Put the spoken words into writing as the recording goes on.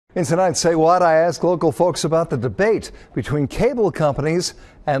In tonight's Say What, I ask local folks about the debate between cable companies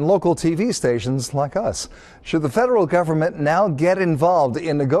and local TV stations like us. Should the federal government now get involved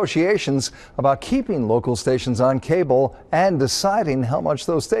in negotiations about keeping local stations on cable and deciding how much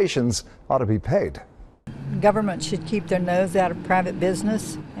those stations ought to be paid? Government should keep their nose out of private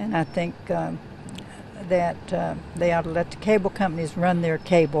business, and I think that they ought to let the cable companies run their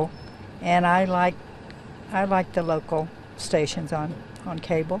cable. And I like the local stations on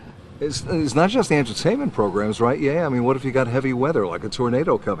cable. It's not just the entertainment programs, right? Yeah, I mean, what if you got heavy weather, like a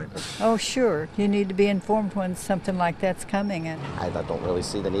tornado coming? Oh, sure. You need to be informed when something like that's coming. And I don't really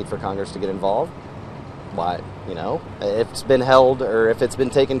see the need for Congress to get involved. Why, if it's been held or if it's been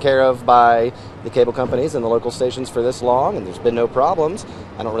taken care of by the cable companies and the local stations for this long and there's been no problems,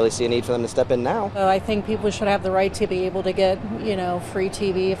 I don't really see a need for them to step in now. I think people should have the right to be able to get, free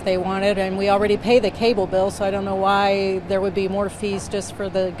TV if they want it, and we already pay the cable bill, so I don't know why there would be more fees just for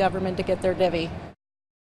the government to get their divvy.